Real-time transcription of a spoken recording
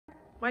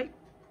Wait.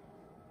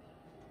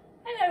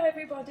 Hello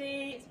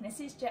everybody, it's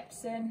Mrs.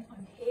 Jepson.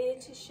 I'm here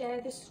to share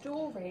the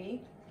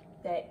story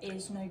There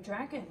Is No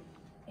Dragon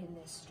in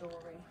this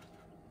story.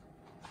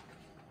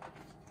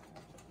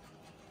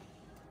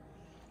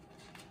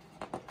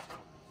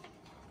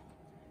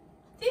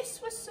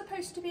 This was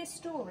supposed to be a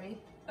story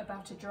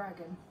about a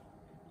dragon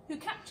who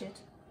captured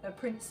a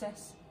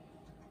princess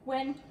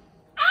when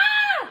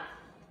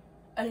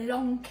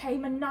along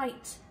came a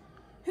knight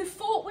who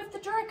fought with the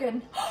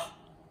dragon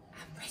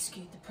and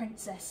rescued the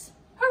princess.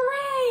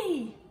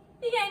 Hooray!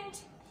 The end.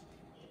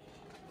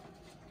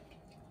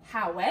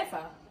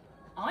 However,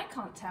 I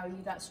can't tell you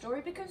that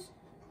story because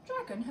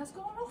Dragon has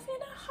gone off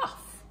in a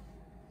huff.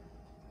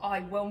 I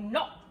will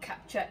not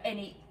capture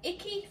any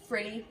icky,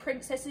 frilly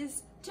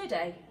princesses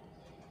today,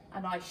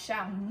 and I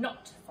shall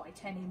not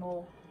fight any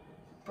more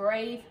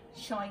brave,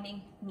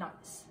 shining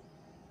knights.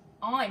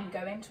 I'm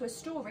going to a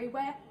story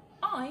where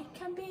I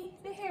can be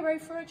the hero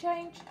for a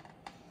change.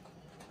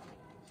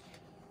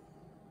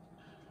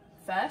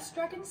 First,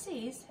 Dragon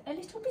sees a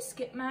little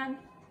biscuit man.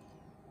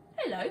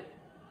 Hello,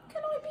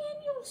 can I be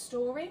in your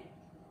story?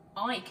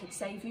 I could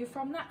save you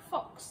from that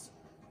fox.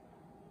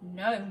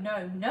 No,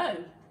 no,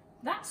 no,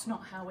 that's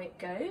not how it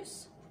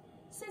goes,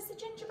 says the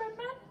gingerbread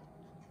man.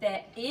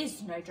 There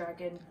is no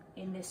dragon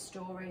in this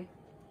story.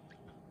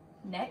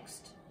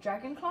 Next,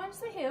 Dragon climbs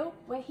the hill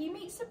where he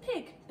meets a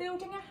pig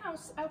building a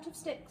house out of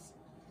sticks.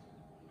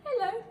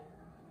 Hello,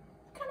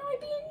 can I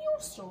be in your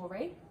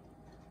story?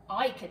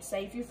 I could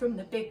save you from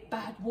the big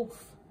bad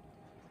wolf.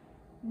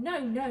 No,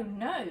 no,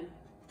 no,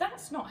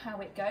 that's not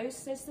how it goes,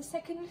 says the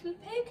second little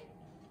pig.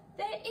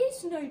 There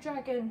is no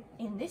dragon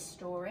in this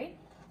story.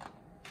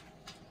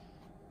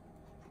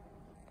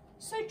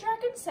 So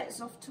Dragon sets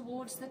off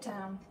towards the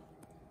town.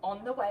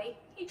 On the way,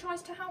 he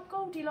tries to help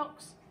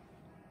Goldilocks.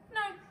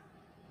 No.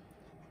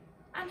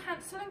 And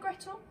Hansel and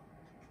Gretel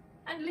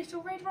and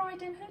Little Red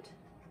Riding Hood.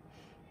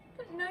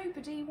 But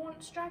nobody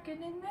wants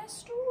Dragon in their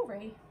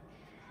story.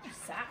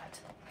 Sad.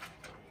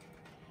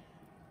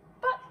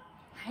 But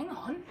hang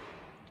on,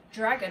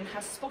 Dragon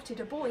has spotted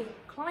a boy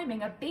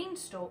climbing a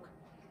beanstalk.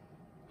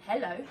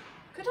 Hello,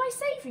 could I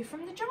save you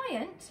from the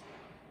giant?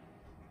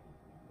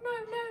 No,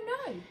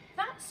 no, no,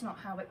 that's not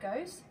how it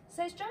goes,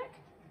 says Jack.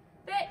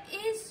 There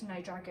is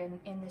no dragon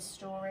in this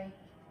story.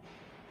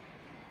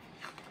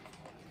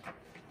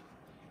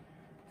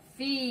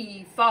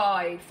 Fee,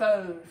 fi,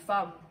 fo,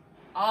 fum.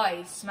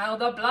 I smell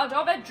the blood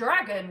of a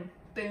dragon,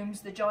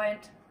 booms the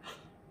giant.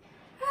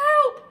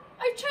 Help!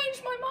 I've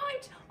changed my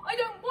mind. I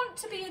don't want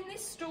to be in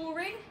this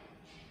story.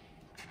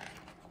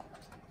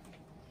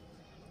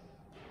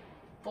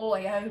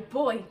 Boy, oh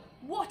boy,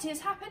 what is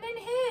happening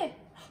here?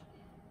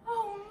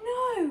 Oh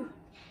no!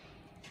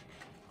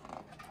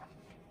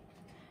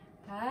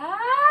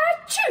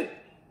 Achoo!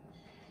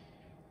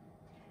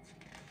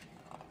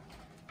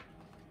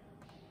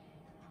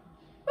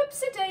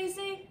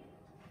 Whoops-a-daisy,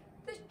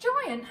 the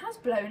giant has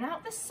blown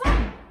out the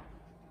sun.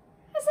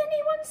 Has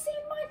anyone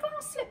seen my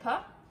glass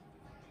slipper?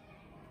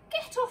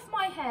 Get off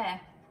my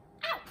hair.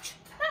 Ouch,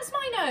 that's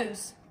my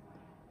nose.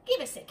 Give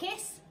us a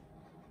kiss.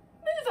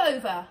 Move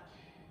over.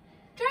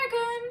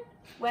 Dragon,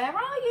 where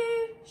are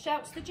you?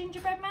 Shouts the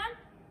gingerbread man.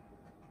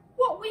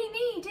 What we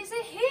need is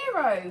a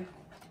hero.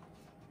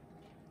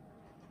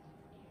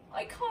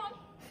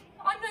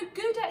 I'm no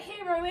good at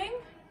heroing,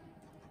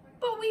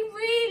 but we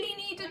really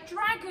need a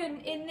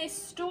dragon in this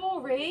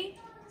story,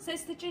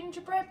 says the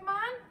gingerbread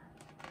man.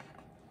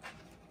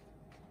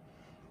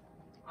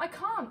 I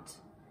can't.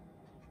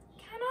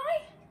 Can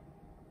I?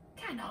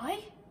 Can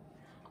I?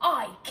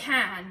 I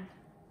can.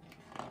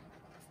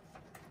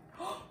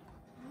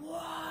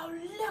 Whoa,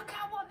 look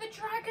at what the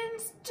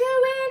dragon's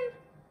doing.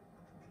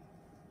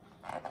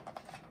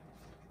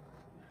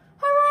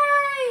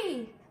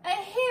 Hooray! A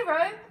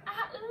hero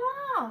at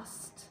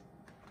last.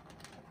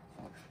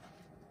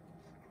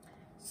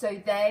 So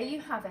there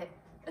you have it,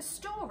 a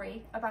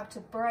story about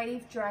a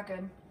brave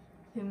dragon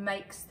who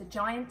makes the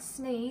giant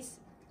sneeze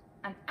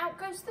and out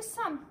goes the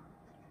sun.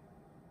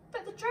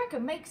 But the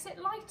dragon makes it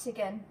light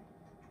again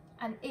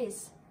and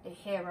is a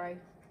hero.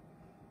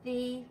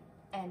 The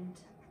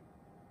end.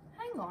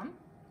 Hang on,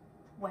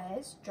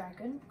 where's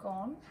Dragon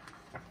gone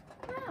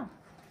now?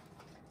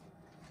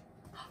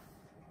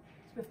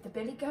 With the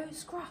billy goes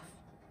scruff,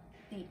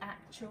 the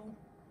actual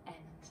end.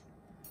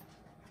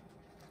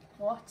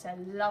 What a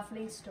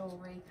lovely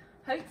story.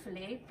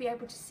 Hopefully be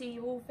able to see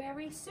you all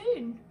very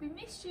soon. We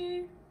miss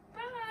you.